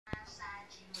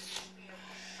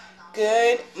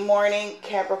Good morning,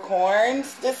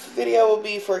 Capricorns. This video will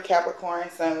be for Capricorn,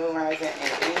 Sun, Moon, Rising,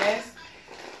 and Venus.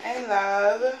 And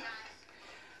love.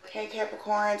 Okay,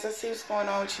 Capricorns, let's see what's going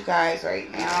on with you guys right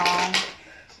now.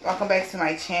 Welcome back to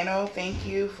my channel. Thank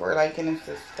you for liking and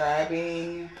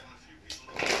subscribing.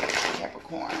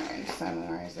 Capricorn, Sun, Moon,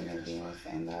 Rising, and Venus,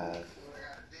 and love.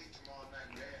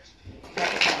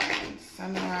 Capricorn,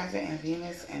 Sun, Moon, Rising, and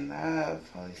Venus, and love.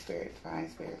 Holy Spirit, Divine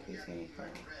Spirit, please give me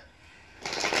clarity.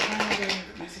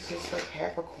 Messages for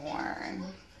Capricorn.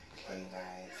 Okay,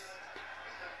 guys.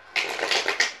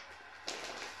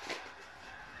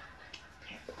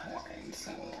 Capricorn,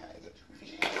 Sun,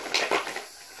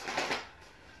 Venus,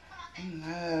 and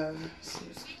love.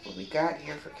 Let's see what we got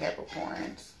here for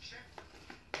Capricorns.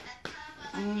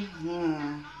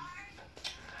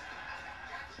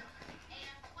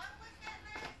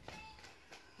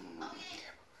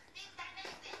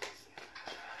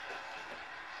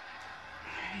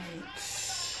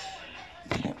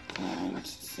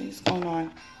 Let's see what's going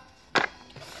on.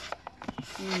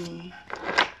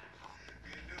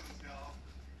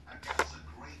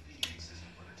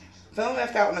 Feeling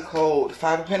left out in the cold.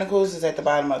 Five of Pentacles is at the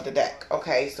bottom of the deck.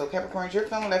 Okay, so Capricorns, you're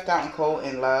feeling left out in cold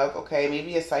in love. Okay,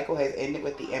 maybe a cycle has ended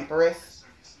with the Empress.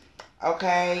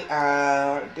 Okay,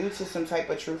 due to some type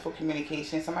of truthful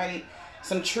communication. Somebody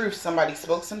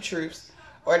spoke some truths,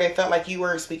 or they felt like you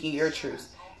were speaking your truths,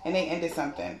 and they ended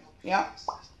something. Yep.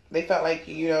 They felt like,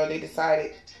 you know, they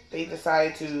decided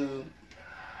to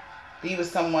be with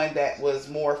someone that was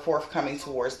more forthcoming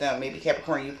towards them. Maybe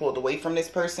Capricorn, you pulled away from this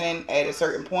person at a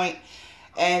certain point,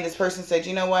 and this person said,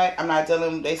 you know what,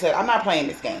 they said, I'm not playing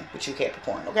this game with you,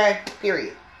 Capricorn, okay?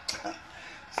 Period.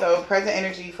 So, present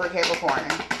energy for Capricorn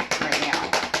right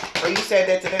now. Or you said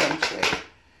that to them. Shit.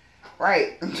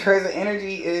 Right. Present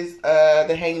energy is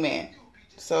the Hangman.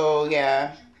 So,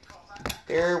 yeah.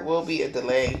 There will be a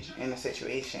delay in the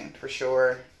situation, for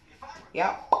sure.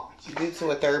 Yep. Due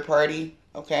to a third party.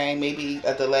 Okay. Maybe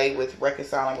a delay with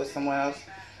reconciling with someone else.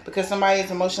 Because somebody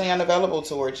is emotionally unavailable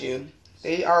towards you.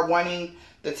 They are wanting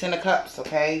the 10 of Cups.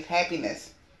 Okay.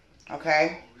 Happiness.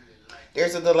 Okay.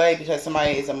 There's a delay because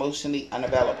somebody is emotionally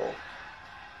unavailable.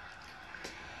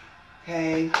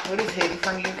 Okay. What is hidden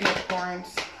from you,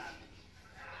 Capricorns?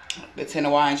 The 10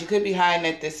 of Wands. You could be hiding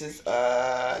that this is,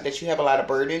 that you have a lot of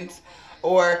burdens.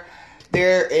 Or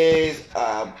there is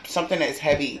something that's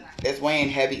heavy, that's weighing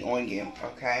heavy on you,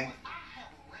 okay?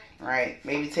 Right?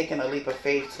 Maybe taking a leap of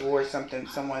faith towards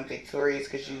someone victorious,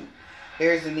 because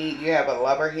there's a need. You have a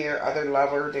lover here, other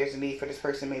lover. There's a need for this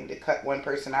person maybe to cut one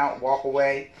person out, walk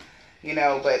away, you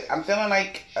know. But I'm feeling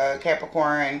like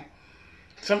Capricorn,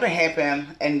 something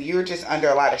happened and you're just under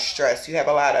a lot of stress. You have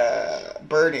a lot of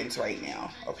burdens right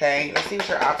now, okay? Let's see what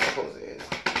your obstacles is.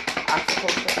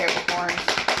 Obstacles for Capricorn.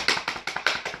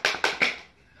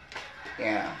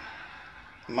 Yeah.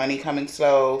 Money coming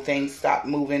slow. Things stop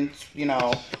moving, you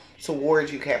know,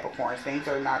 towards you, Capricorn. Things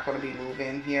are not going to be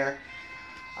moving here.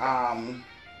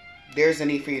 There's a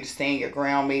need for you to stand your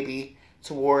ground, maybe,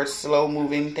 towards slow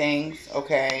moving things,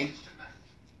 okay?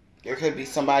 There could be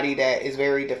somebody that is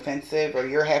very defensive, or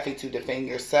you're having to defend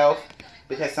yourself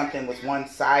because something was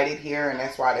one-sided here, and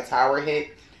that's why the Tower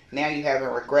hit. Now you're having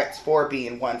regrets for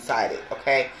being one-sided,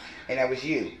 okay? And that was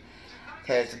you.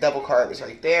 Because the Double card was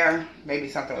right there. Maybe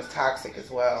something was toxic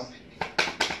as well.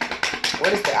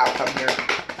 What is the outcome here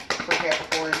for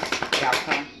Capricorn? The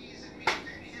outcome.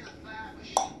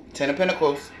 10 of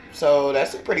Pentacles. So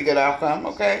that's a pretty good outcome,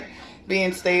 okay?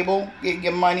 Being stable, getting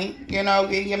your money, you know,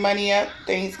 getting your money up.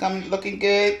 Things come looking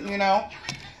good, you know.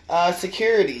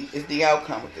 Security is the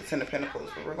outcome with the 10 of Pentacles.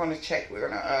 But we're going to check. We're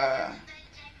going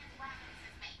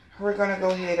to go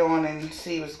ahead on and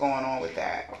see what's going on with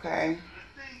that, okay?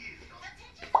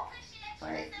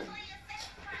 Right.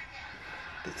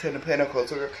 The 10 of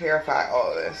Pentacles. We're going to clarify all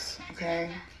of this.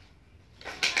 Okay.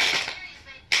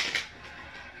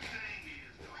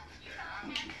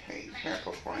 Okay.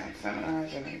 Capricorn, Sun,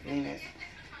 Rising, and Venus.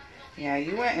 Yeah,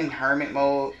 you went in hermit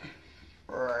mode.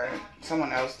 Or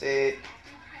someone else did.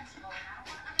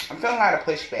 I'm feeling a lot of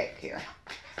pushback here.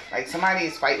 Like somebody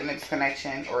is fighting this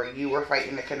connection. Or you were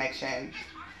fighting the connection.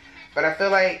 But I feel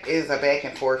like it's a back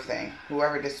and forth thing.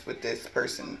 Whoever this with this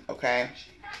person, okay?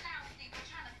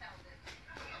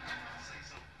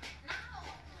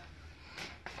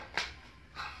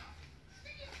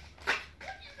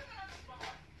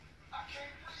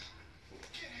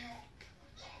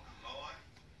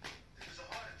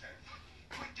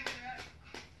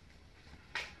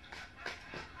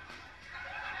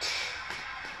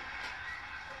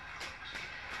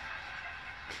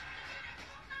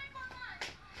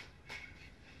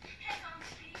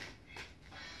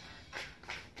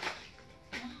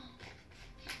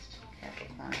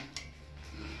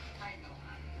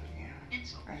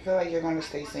 feel like you're going to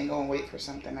stay single and wait for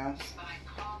something else.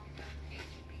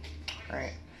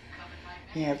 Right.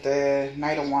 You have the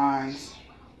Knight of Wands,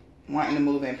 wanting to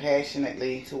move in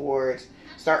passionately towards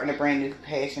starting a brand new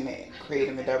passionate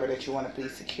creative endeavor that you want to be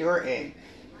secure in.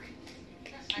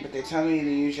 But they're telling you to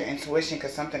use your intuition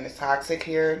because something is toxic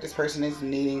here. This person is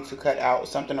needing to cut out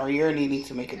something, or you're needing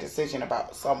to make a decision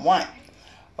about someone.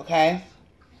 Okay?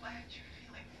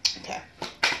 Okay.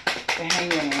 The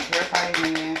Hangman. Clarifying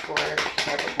Hangman for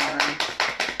Capricorn.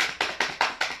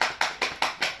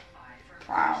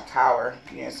 Wow. Tower.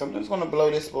 Yeah, something's going to blow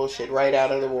this bullshit right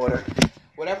out of the water.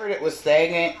 Whatever that was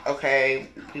stagnant, okay,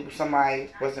 somebody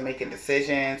wasn't making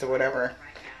decisions or whatever,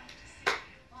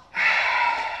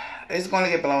 it's going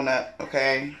to get blown up,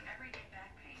 okay?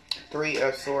 3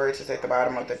 of Swords is at the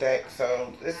bottom of the deck,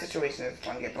 so this situation is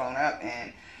going to get blown up,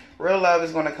 and real love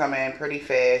is going to come in pretty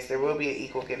fast. There will be an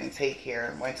equal give and take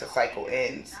here once the cycle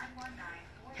ends,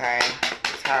 okay?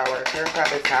 The Tower.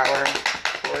 Clarify the Tower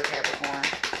for Capricorn.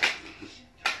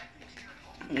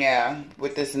 Yeah,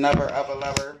 with this number of a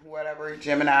lover, whatever,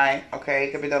 Gemini, okay?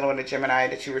 It could be dealing with a Gemini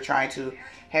that you were trying to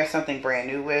have something brand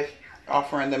new with,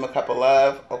 offering them a cup of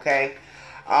love, okay?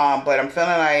 But I'm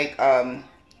feeling like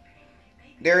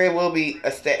there will be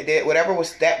whatever was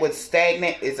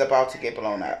stagnant is about to get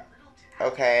blown up,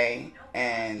 okay?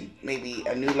 And maybe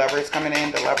a new lover is coming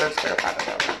in. The Lovers, clarify the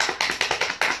Lover.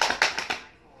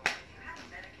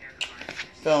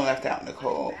 Feeling left out in the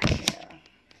cold, yeah.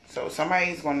 So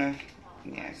somebody's going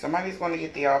to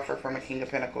get the offer from a King of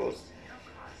Pentacles.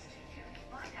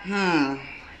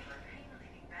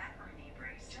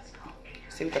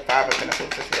 See what the 5 of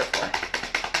Pentacles is here for.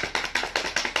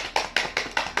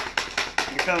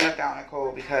 You're feeling left out in the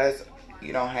cold because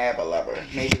you don't have a lover.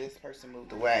 Maybe this person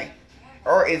moved away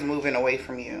or is moving away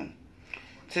from you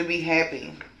to be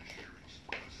happy.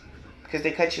 Because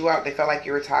they cut you out. They felt like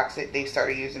you were toxic. They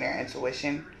started using their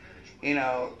intuition. You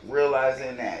know,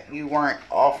 realizing that you weren't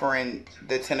offering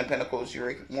the 10 of Pentacles. You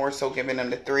were more so giving them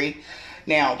the 3.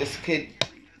 Now, this could,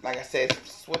 like I said,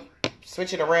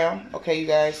 switch it around. Okay, you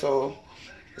guys? So,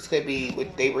 this could be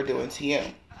what they were doing to you.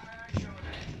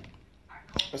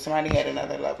 But somebody had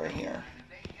another lover here.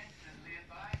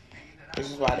 This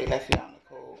is why they left you out in the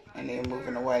cold. And they're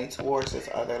moving away towards this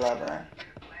other lover.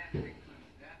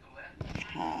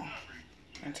 Oh,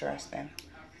 interesting.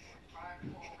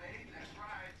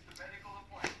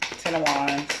 10 of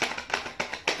Wands.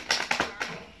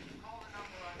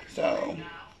 So,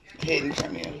 hidden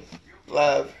from you.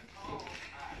 Love.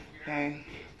 Okay.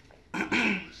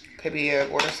 Could be a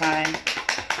water sign.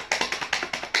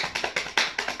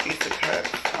 Ace of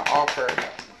Cups. An offer.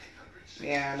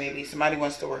 Yeah, maybe somebody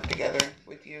wants to work together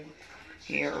with you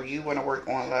here, or you want to work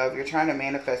on love. You're trying to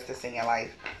manifest this in your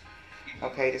life.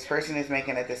 Okay, this person is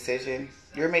making a decision.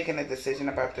 You're making a decision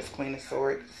about this Queen of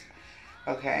Swords.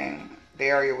 Okay,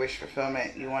 they are your wish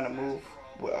fulfillment. You want to move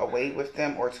away with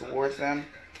them or towards them.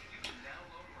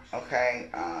 Okay,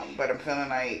 but I'm feeling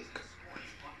like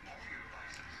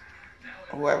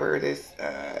whoever it is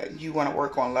you want to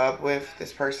work on love with,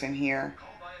 this person here,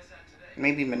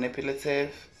 may be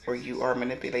manipulative, or you are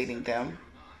manipulating them.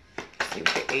 Let's see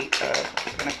what the 8 of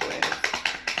Pentacles is.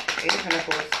 8 of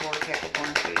Pentacles for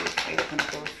Capricorn, please. 8 of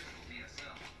Pentacles.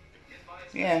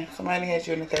 Yeah, somebody has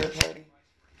you in the third party.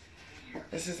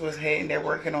 This is what's hidden. They're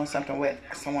working on something with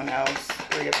someone else.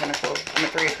 3 of Pentacles. I mean,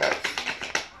 3 of Cups.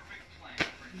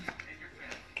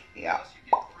 Yeah.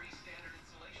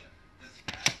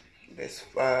 This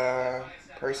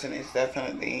person is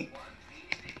definitely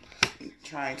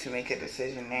trying to make a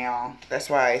decision now. That's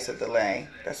why it's a delay.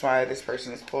 That's why this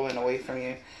person is pulling away from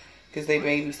you. Because they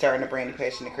may be starting a brand new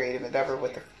passionate creative endeavor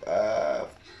with the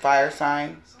fire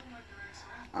sign.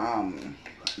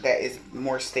 That is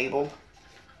more stable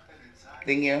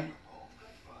than you.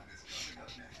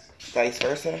 Vice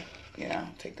versa. You know,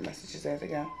 take the messages as they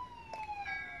go.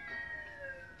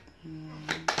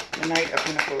 The Knight of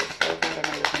Pentacles. The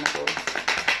Knight of Pentacles.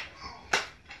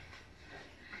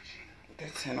 The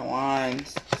 10 of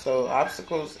Wands. So,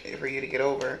 obstacles for you to get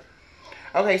over.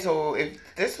 Okay, so if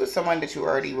this was someone that you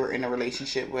already were in a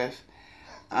relationship with,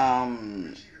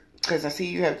 because I see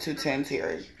you have 2 10s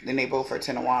here, then they both are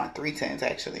 10 of Wands, 3 10s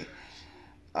actually.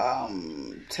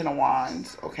 10 of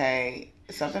Wands, okay,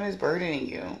 something is burdening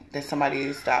you, that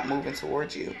somebody stopped moving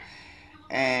towards you,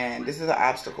 and this is an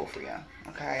obstacle for you,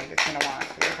 okay, the 10 of Wands,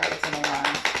 the 10 of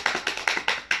Wands.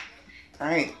 All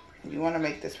right, you want to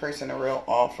make this person a real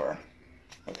offer,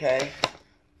 okay?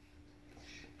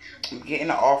 Getting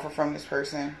an offer from this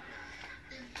person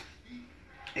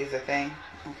is a thing,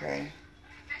 okay?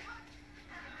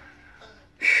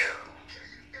 Whew.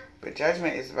 But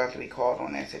Judgment is about to be called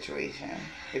on that situation.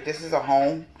 If this is a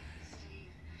home,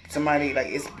 somebody,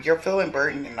 like, you're feeling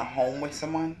burdened in a home with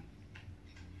someone.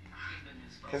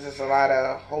 Because there's a lot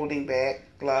of holding back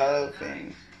love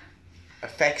and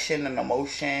affection and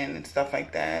emotion and stuff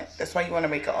like that. That's why you want to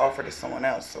make an offer to someone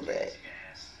else so bad.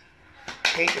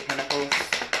 Page of Pentacles.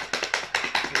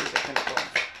 Page of Pentacles.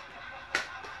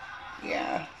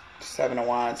 Yeah. 7 of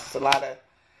Wands. It's a lot of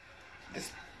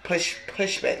this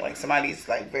pushback. Like somebody's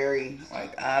like very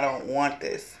like, I don't want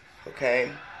this. Okay.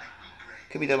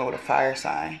 Could be dealing with a fire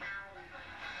sign.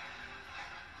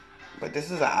 But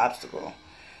this is an obstacle.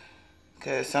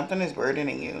 Because something is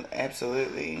burdening you.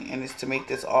 Absolutely. And it's to make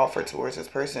this offer towards this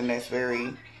person that's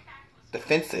very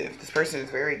defensive. This person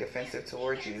is very defensive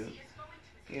towards you.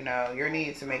 You know, you're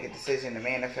needing to make a decision to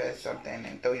manifest something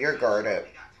and throw your guard up.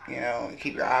 You know, and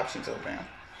keep your options open.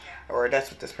 Or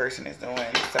that's what this person is doing.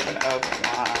 7 of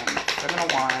Wands. 7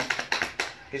 of Wands.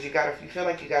 Because you feel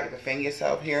like you gotta defend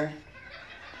yourself here.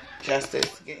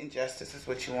 Justice. Getting justice is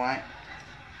what you want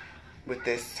with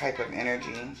this type of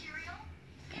energy.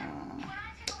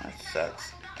 That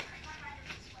sucks.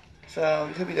 So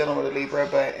you could be dealing with a Libra,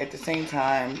 but at the same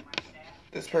time,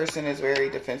 this person is very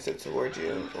defensive towards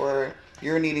you, or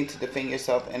you're needing to defend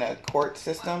yourself in a court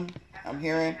system. I'm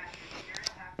hearing.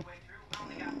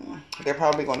 They're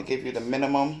probably going to give you the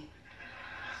minimum.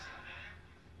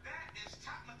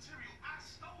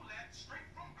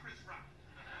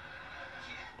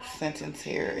 Sentence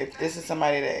here. If this is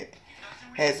somebody that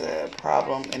has a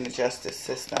problem in the justice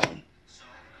system,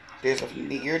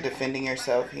 you're defending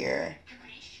yourself here.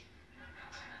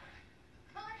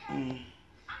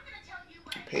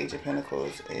 Page of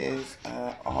Pentacles is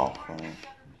awful.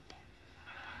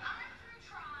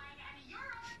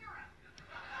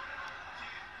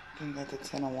 You got the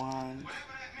 10 of Wands.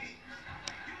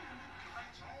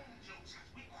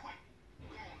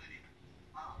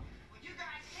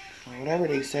 Whatever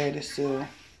they said is still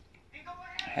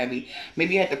heavy.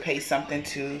 Maybe you had to pay something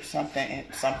to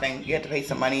something. You had to pay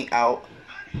some money out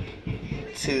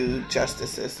to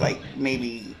justices. Like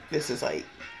maybe this is like,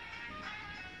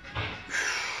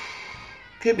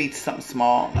 could be something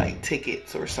small like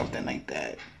tickets or something like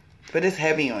that. But it's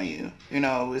heavy on you. You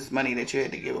know, it's money that you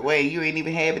had to give away. You ain't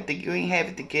even have it to, you ain't have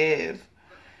it to give.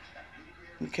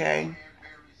 Okay?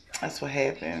 That's what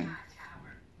happened.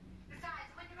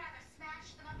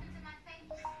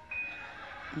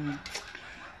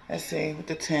 Let's see what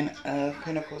the 10 of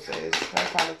Pentacles is.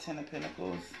 Clarify the 10 of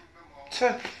Pentacles.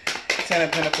 10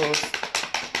 of Pentacles.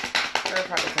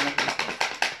 Clarify the 10 of Pentacles.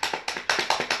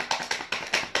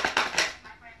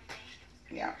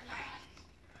 Yeah.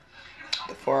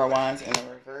 The 4 of Wands in the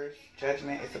reverse.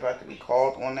 Judgment is about to be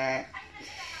called on that.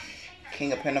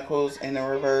 King of Pentacles in the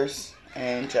reverse.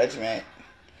 And Judgment.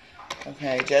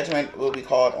 Okay, Judgment will be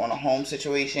called on a home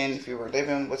situation. If you were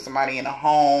living with somebody in a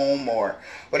home or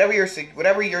whatever your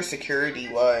security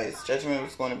was, Judgment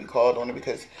was going to be called on it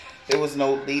because there was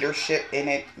no leadership in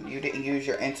it. You didn't use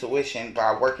your intuition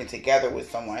by working together with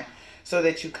someone so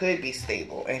that you could be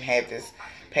stable and have this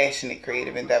passionate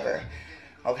creative endeavor.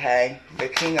 Okay, the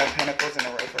King of Pentacles in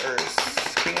the reverse.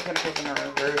 King of Pentacles in the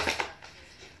reverse.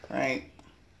 Right.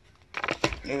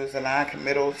 It was a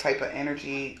non-committal type of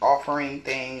energy, offering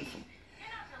things.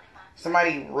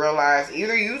 Somebody realized,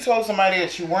 either you told somebody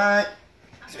that you weren't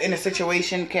in a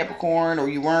situation, Capricorn, or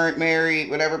you weren't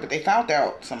married, whatever, but they found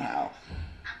out somehow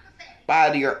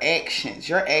by your actions.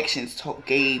 Your actions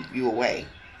gave you away.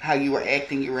 How you were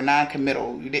acting, you were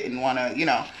non-committal. You didn't want to, you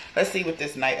know. Let's see what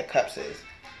this Knight of Cups is.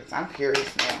 Because I'm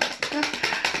curious now.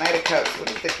 Knight of Cups.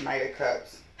 What is this Knight of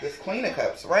Cups? This Queen of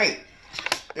Cups, right.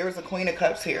 There was a Queen of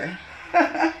Cups here.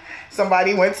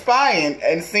 Somebody went spying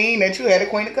and seen that you had a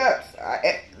Queen of Cups.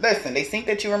 Listen, they think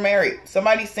that you were married.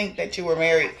 Somebody think that you were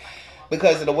married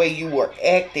because of the way you were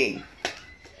acting.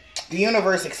 The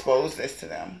universe exposed this to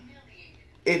them.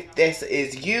 If this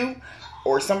is you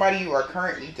or somebody you are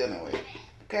currently dealing with.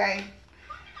 Okay?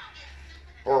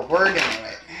 Or were dealing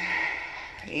with.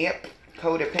 Yep.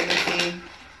 Codependency.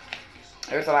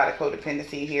 There's a lot of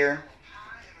codependency here.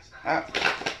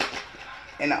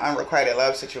 In an unrequited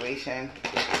love situation.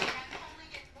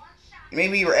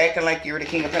 Maybe you were acting like you were the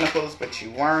King of Pentacles, but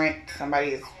you weren't. Somebody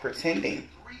is pretending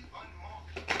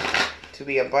to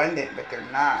be abundant, but they're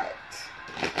not.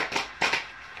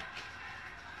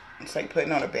 It's like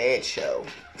putting on a bad show.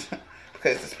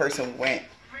 Because this person went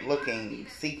looking,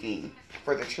 seeking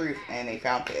for the truth, and they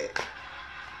found it.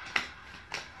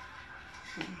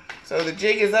 So the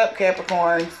jig is up,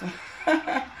 Capricorns.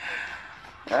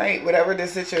 Right, whatever the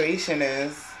situation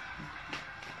is,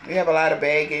 we have a lot of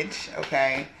baggage.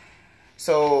 Okay,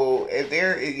 so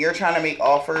if you're trying to make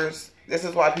offers, This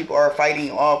is why people are fighting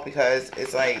you off, because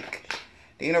it's like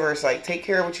the universe, like, take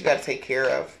care of what you got to take care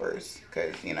of first,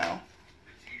 because, you know.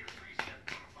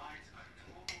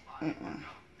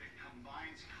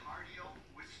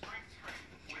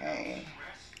 Okay.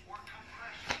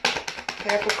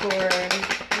 Capricorn,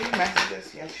 you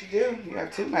messages. Yes, you do. You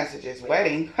have 2 messages.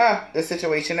 Wedding. Huh. The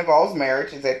situation involves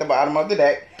marriage. Is at the bottom of the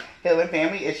deck. Healing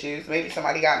family issues. Maybe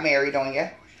somebody got married on you.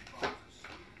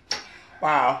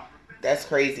 Wow. That's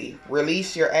crazy.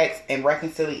 Release your ex and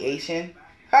reconciliation.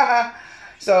 Haha.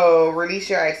 So, release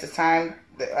your ex. The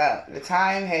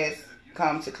time has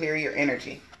come to clear your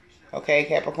energy. Okay,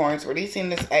 Capricorns. Releasing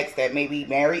this ex that may be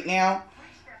married now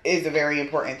is a very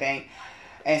important thing.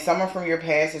 And someone from your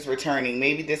past is returning.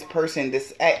 Maybe this person,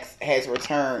 this ex, has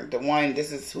returned. The one,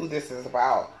 this is who this is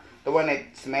about. The one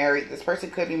that's married. This person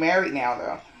could be married now,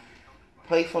 though.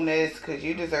 Playfulness, because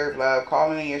you deserve love.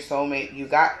 Calling in your soulmate. You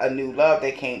got a new love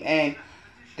that came in.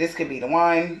 This could be the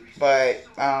one. But,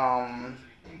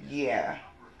 yeah.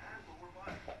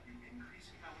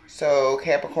 So,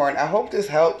 Capricorn, I hope this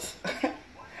helps.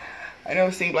 I know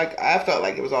it seemed like, I felt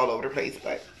like it was all over the place.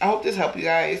 But I hope this helped you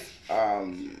guys.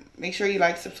 Make sure you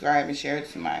like, subscribe, and share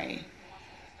my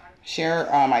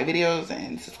videos,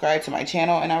 and subscribe to my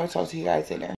channel, and I will talk to you guys later.